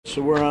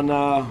So we're on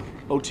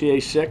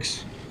OTA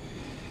 6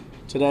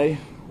 today,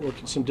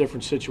 working some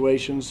different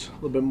situations, a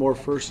little bit more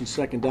first and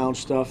second down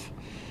stuff.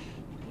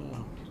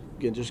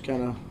 Again, just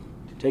kind of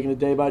taking it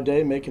day by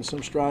day, making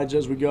some strides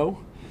as we go.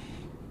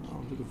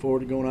 Looking forward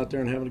to going out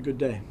there and having a good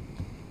day.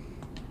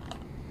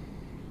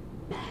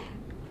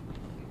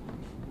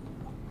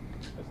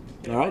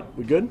 All right,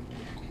 we good?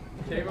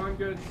 Tavon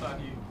good.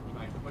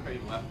 Look how you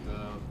left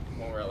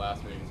when we were at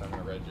last week. He's in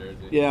a red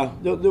jersey. Yeah,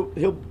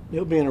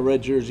 he'll be in a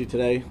red jersey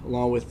today,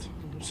 along with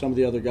some of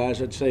the other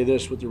guys. I'd say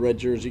this with the red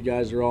jersey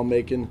guys, they're all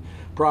making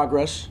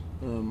progress,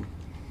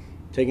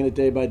 taking it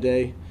day by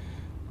day,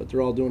 but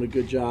they're all doing a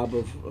good job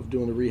of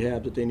doing the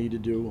rehab that they need to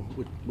do,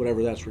 with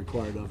whatever that's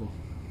required of them.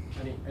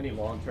 Any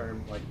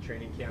long-term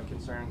training camp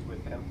concerns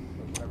with him?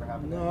 Whatever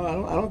happened?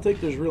 No, I don't think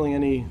there's really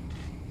any.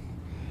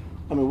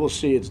 I mean, we'll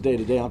see. It's day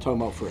to day. I'm talking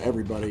about for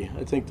everybody.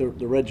 I think the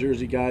red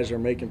jersey guys are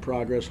making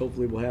progress.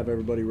 Hopefully, we'll have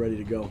everybody ready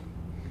to go.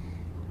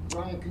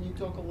 Ryan, can you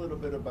talk a little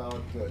bit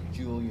about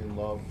Julian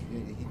Love?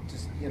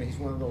 He's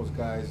one of those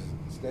guys,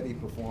 steady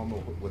performer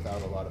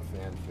without a lot of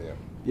fanfare.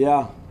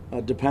 Yeah,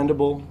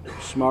 dependable,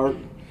 smart.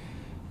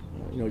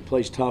 He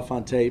plays tough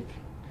on tape.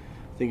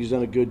 I think he's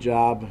done a good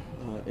job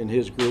in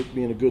his group,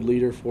 being a good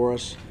leader for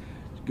us.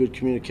 Good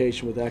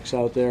communication with X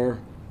out there.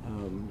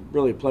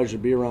 Really a pleasure to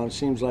be around. It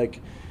seems like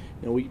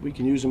we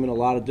can use him in a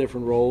lot of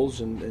different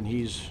roles, and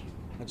he's,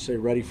 I'd say,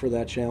 ready for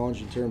that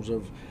challenge in terms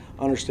of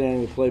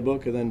understanding the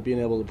playbook and then being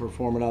able to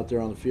perform it out there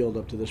on the field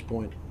up to this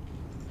point.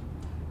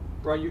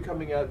 Brian, you're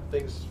coming at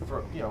things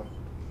from,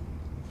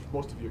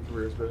 most of your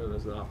career has been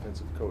as an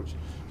offensive coach.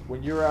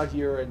 When you're out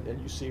here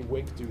and you see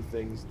Wink do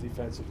things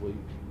defensively,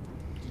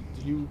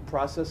 do you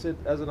process it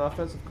as an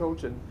offensive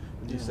coach and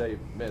do you say,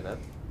 man,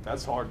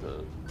 that's hard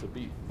to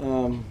beat?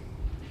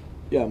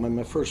 Yeah,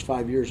 my first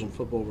 5 years in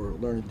football were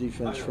learning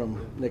defense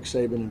from Nick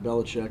Saban and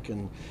Belichick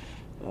and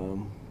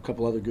a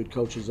couple other good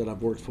coaches that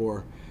I've worked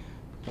for.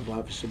 I've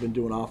obviously been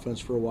doing offense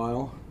for a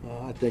while.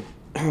 I think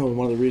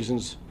one of the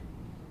reasons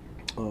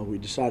we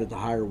decided to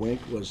hire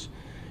Wink was,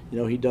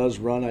 he does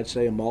run, I'd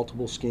say, a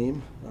multiple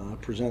scheme,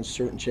 presents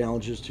certain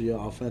challenges to you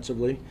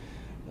offensively.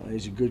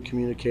 He's a good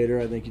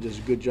communicator. I think he does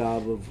a good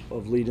job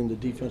of leading the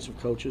defensive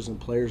coaches and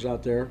players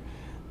out there.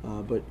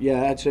 But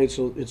yeah, I'd say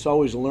it's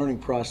always a learning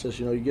process.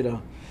 You get a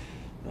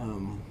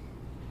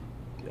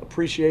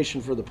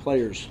appreciation for the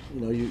players.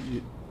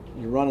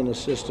 You're running a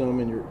system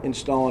and you're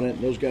installing it,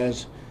 and those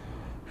guys,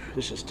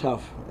 this is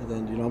tough. And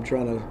then I'm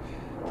trying to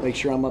make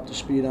sure I'm up to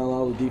speed on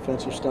all the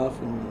defensive stuff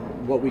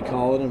and what we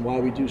call it and why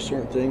we do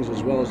certain things,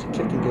 as well as the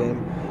kicking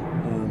game.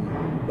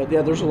 But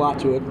yeah, there's a lot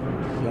to it.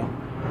 Yeah.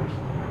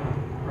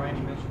 Brian,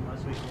 you mentioned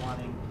last week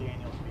wanting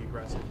Daniel to be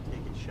aggressive,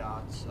 taking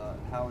shots.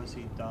 How has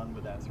he done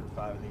with that through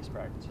 5 of these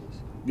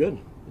practices? Good.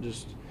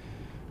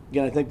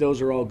 Again, I think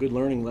those are all good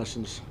learning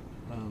lessons.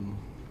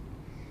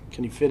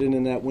 Can he fit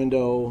in that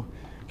window?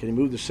 Can he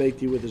move the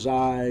safety with his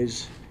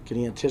eyes? Can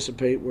he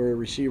anticipate where a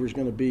receiver is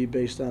going to be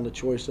based on the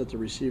choice that the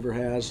receiver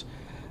has?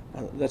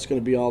 That's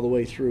going to be all the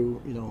way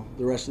through,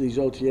 the rest of these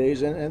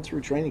OTAs and through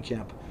training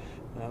camp.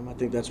 I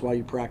think that's why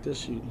you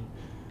practice.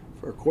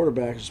 For a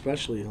quarterback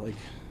especially,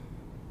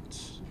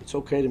 it's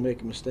okay to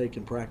make a mistake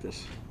in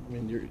practice. I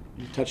mean, you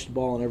touch the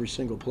ball on every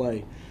single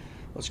play.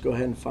 Let's go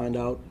ahead and find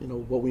out,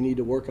 what we need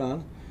to work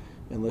on,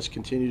 and let's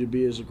continue to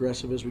be as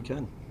aggressive as we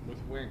can. With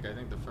Wink, I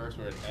think the first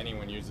word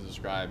anyone used to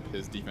describe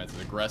his defense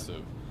is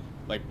aggressive.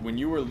 When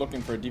you were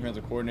looking for a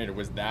defensive coordinator,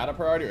 was that a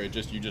priority, or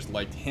you just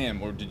liked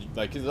him, or did you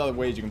there's other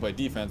ways you can play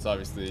defense?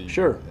 Obviously,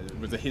 sure.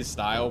 Was it his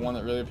style one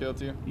that really appealed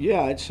to you?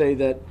 Yeah, I'd say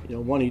that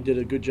one, he did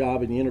a good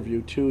job in the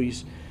interview. Two,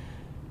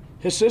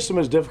 his system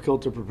is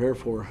difficult to prepare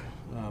for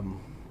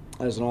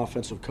as an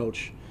offensive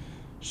coach.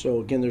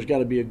 So again, there's got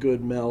to be a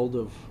good meld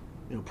of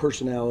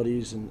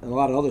personalities and a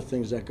lot of other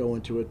things that go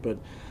into it. But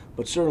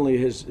certainly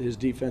his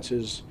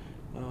defenses.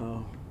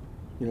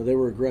 They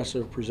were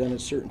aggressive,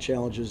 presented certain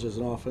challenges as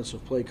an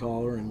offensive play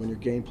caller, and when you're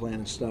game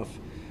planning stuff.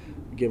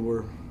 Again,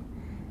 we're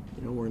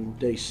in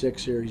day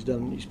 6 here. He's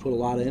put a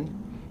lot in.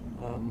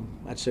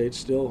 I'd say it's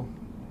still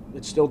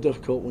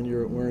difficult when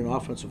you're an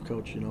offensive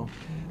coach.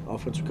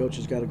 Offensive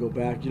coaches got to go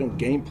back. You don't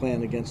game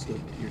plan against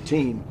your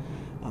team,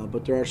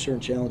 but there are certain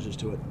challenges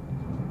to it.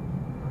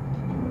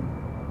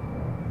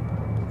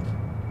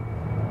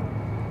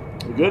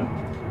 We good?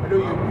 I know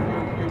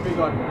you're big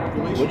on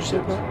relationships. What'd you say,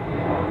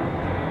 Pat?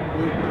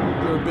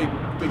 You're a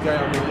big guy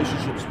on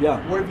relationships.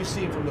 Yeah. What have you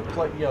seen from the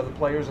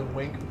players and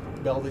Wink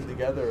melding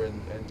together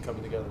and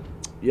coming together?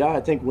 Yeah,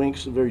 I think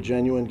Wink's a very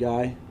genuine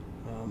guy.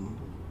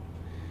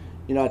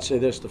 I'd say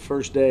this: the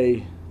first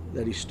day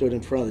that he stood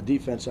in front of the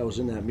defense, I was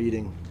in that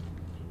meeting,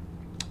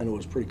 and it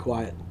was pretty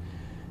quiet.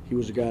 He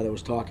was the guy that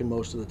was talking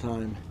most of the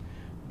time,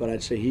 but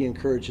I'd say he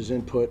encouraged his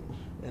input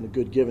and a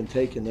good give and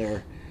take in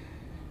there.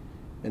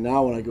 And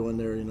now when I go in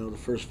there, the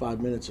first 5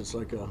 minutes, it's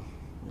like a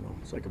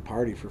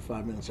party for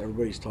 5 minutes.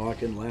 Everybody's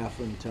talking,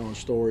 laughing, telling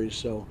stories.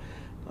 So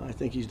I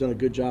think he's done a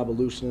good job of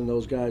loosening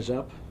those guys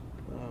up.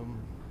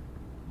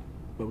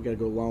 But we got to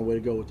go a long way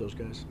to go with those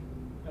guys.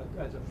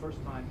 As a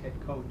first-time head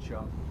coach,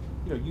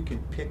 you can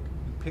pick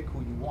pick who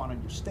you want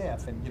on your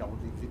staff, and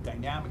the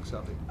dynamics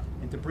of it,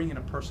 and to bring in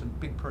a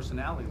big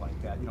personality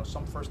like that.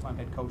 Some first-time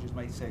head coaches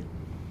might say,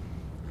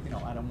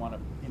 I don't want to,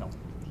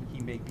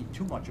 he may be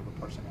too much of a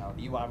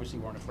personality. You obviously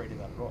weren't afraid of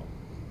that at all.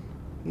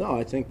 No,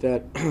 I think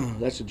that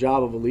that's the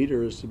job of a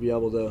leader, is to be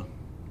able to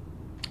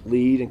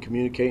lead and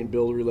communicate and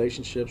build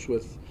relationships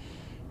with,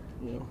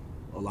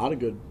 a lot of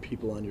good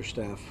people on your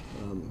staff.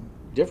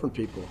 Different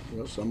people.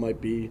 Some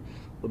might be a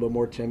little bit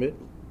more timid,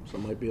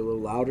 some might be a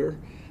little louder.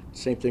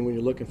 Same thing when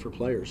you're looking for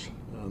players.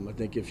 I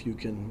think if you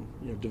can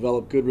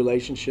develop good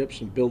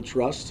relationships and build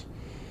trust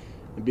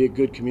and be a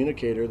good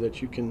communicator,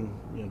 that you can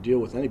deal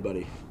with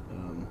anybody.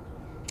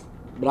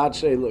 But I'd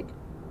say, look,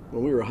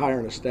 when we were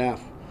hiring a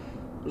staff,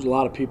 there's a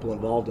lot of people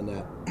involved in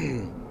that.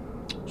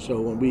 So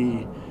when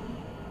we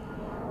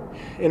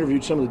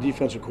interviewed some of the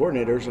defensive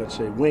coordinators, I'd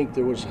say Wink,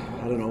 there was,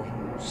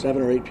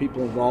 7 or 8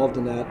 people involved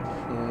in that,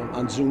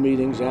 on Zoom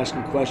meetings,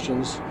 asking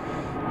questions.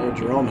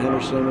 Jerome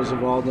Henderson was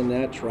involved in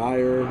that,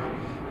 Trier,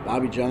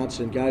 Bobby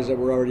Johnson, guys that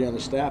were already on the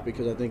staff,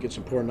 because I think it's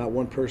important not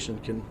one person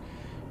can,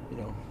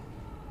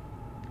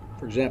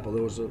 for example,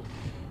 there was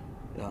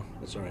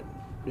that's all right,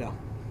 yeah.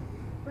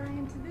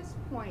 Brian, to this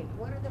point,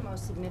 what are the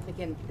most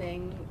significant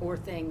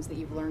things that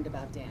you've learned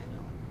about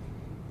Daniel?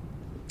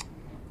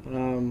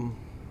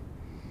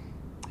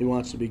 He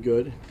wants to be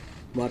good,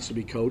 wants to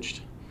be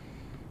coached.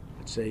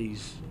 I'd say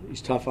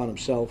he's tough on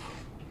himself,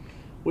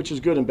 which is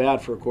good and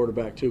bad for a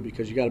quarterback too,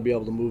 because you got to be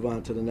able to move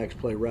on to the next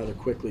play rather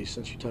quickly,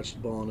 since you touch the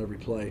ball on every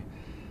play.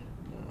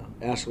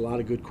 Ask a lot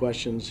of good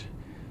questions.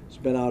 He's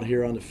been out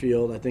here on the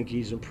field. I think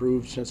he's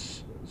improved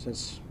since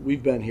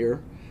we've been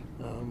here.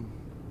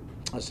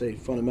 I say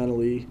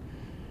fundamentally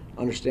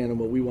understanding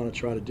what we want to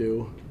try to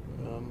do,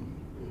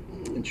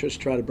 and just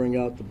try to bring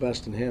out the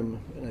best in him.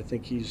 And I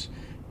think he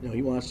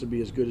wants to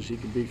be as good as he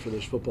can be for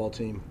this football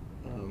team.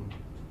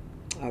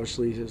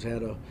 Obviously, he's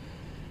had a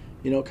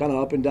kind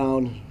of up and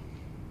down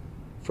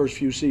first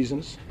few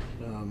seasons,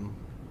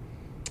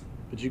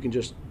 but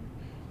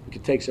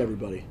it takes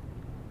everybody.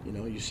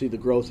 You see the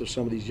growth of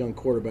some of these young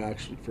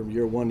quarterbacks from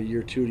year 1 to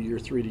year 2 to year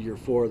 3 to year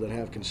 4 that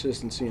have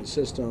consistency in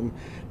system,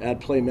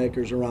 add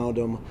playmakers around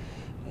them,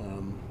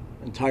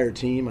 entire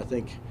team. I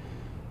think,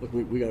 look,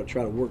 we got to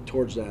try to work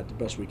towards that the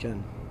best we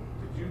can.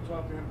 Did you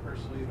talk to him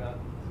personally about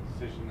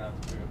the decision not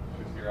to pick up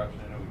the fifth-year option?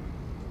 I know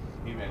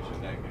he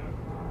mentioned that,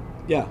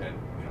 yeah. That,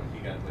 he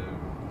got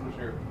the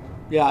sure.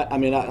 Yeah, I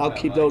mean, I'll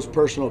keep those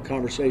personal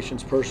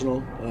conversations personal,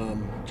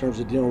 in terms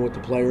of dealing with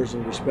the players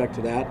and respect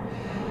to that.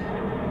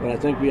 But I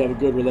think we have a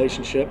good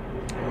relationship.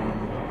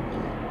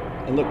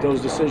 And look,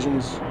 those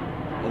decisions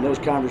and those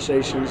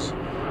conversations,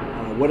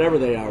 whatever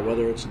they are,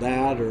 whether it's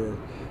that or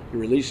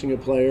you're releasing a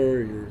player,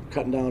 or you're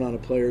cutting down on a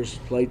player's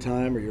play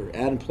time, or you're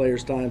adding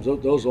players' times,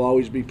 those will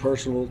always be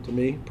personal to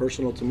me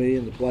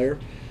and the player.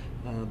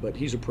 But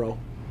he's a pro.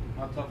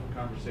 How tough a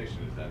conversation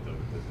is that, though?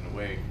 Because in a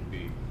way, it can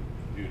be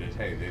viewed as,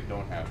 hey, they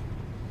don't have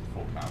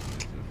full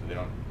confidence,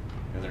 so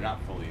they're not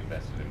fully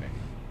invested in me.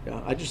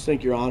 Yeah, I just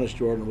think you're honest,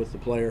 Jordan, with the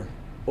player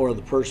or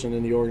the person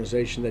in the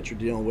organization that you're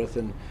dealing with,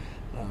 and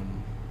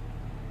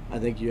I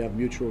think you have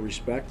mutual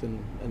respect,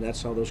 and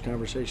that's how those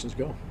conversations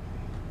go.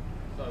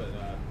 I saw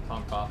that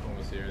Tom Coughlin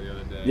was here the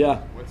other day.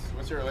 Yeah.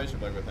 What's your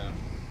relationship like with him?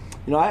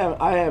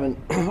 I haven't.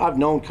 I've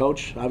known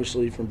Coach,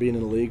 obviously, from being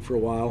in the league for a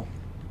while.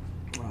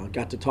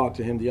 Got to talk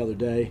to him the other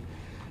day.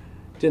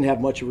 Didn't have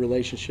much of a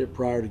relationship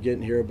prior to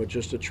getting here, but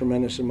just a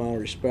tremendous amount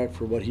of respect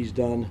for what he's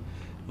done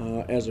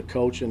as a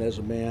coach and as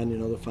a man.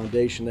 The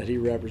foundation that he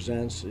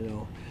represents.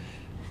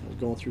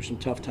 Going through some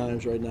tough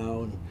times right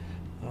now, and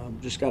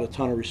just got a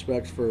ton of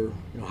respect for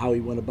how he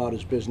went about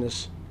his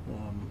business.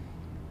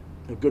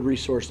 A good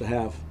resource to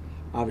have,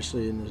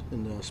 obviously, in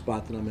the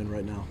spot that I'm in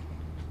right now.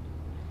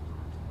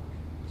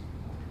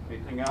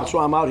 Anything else? That's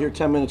why I'm out here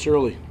 10 minutes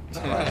early.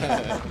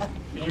 Can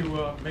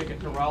you make it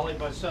to Raleigh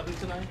by 7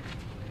 tonight?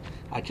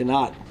 I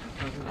cannot,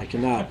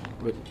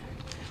 but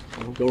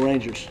go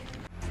Rangers.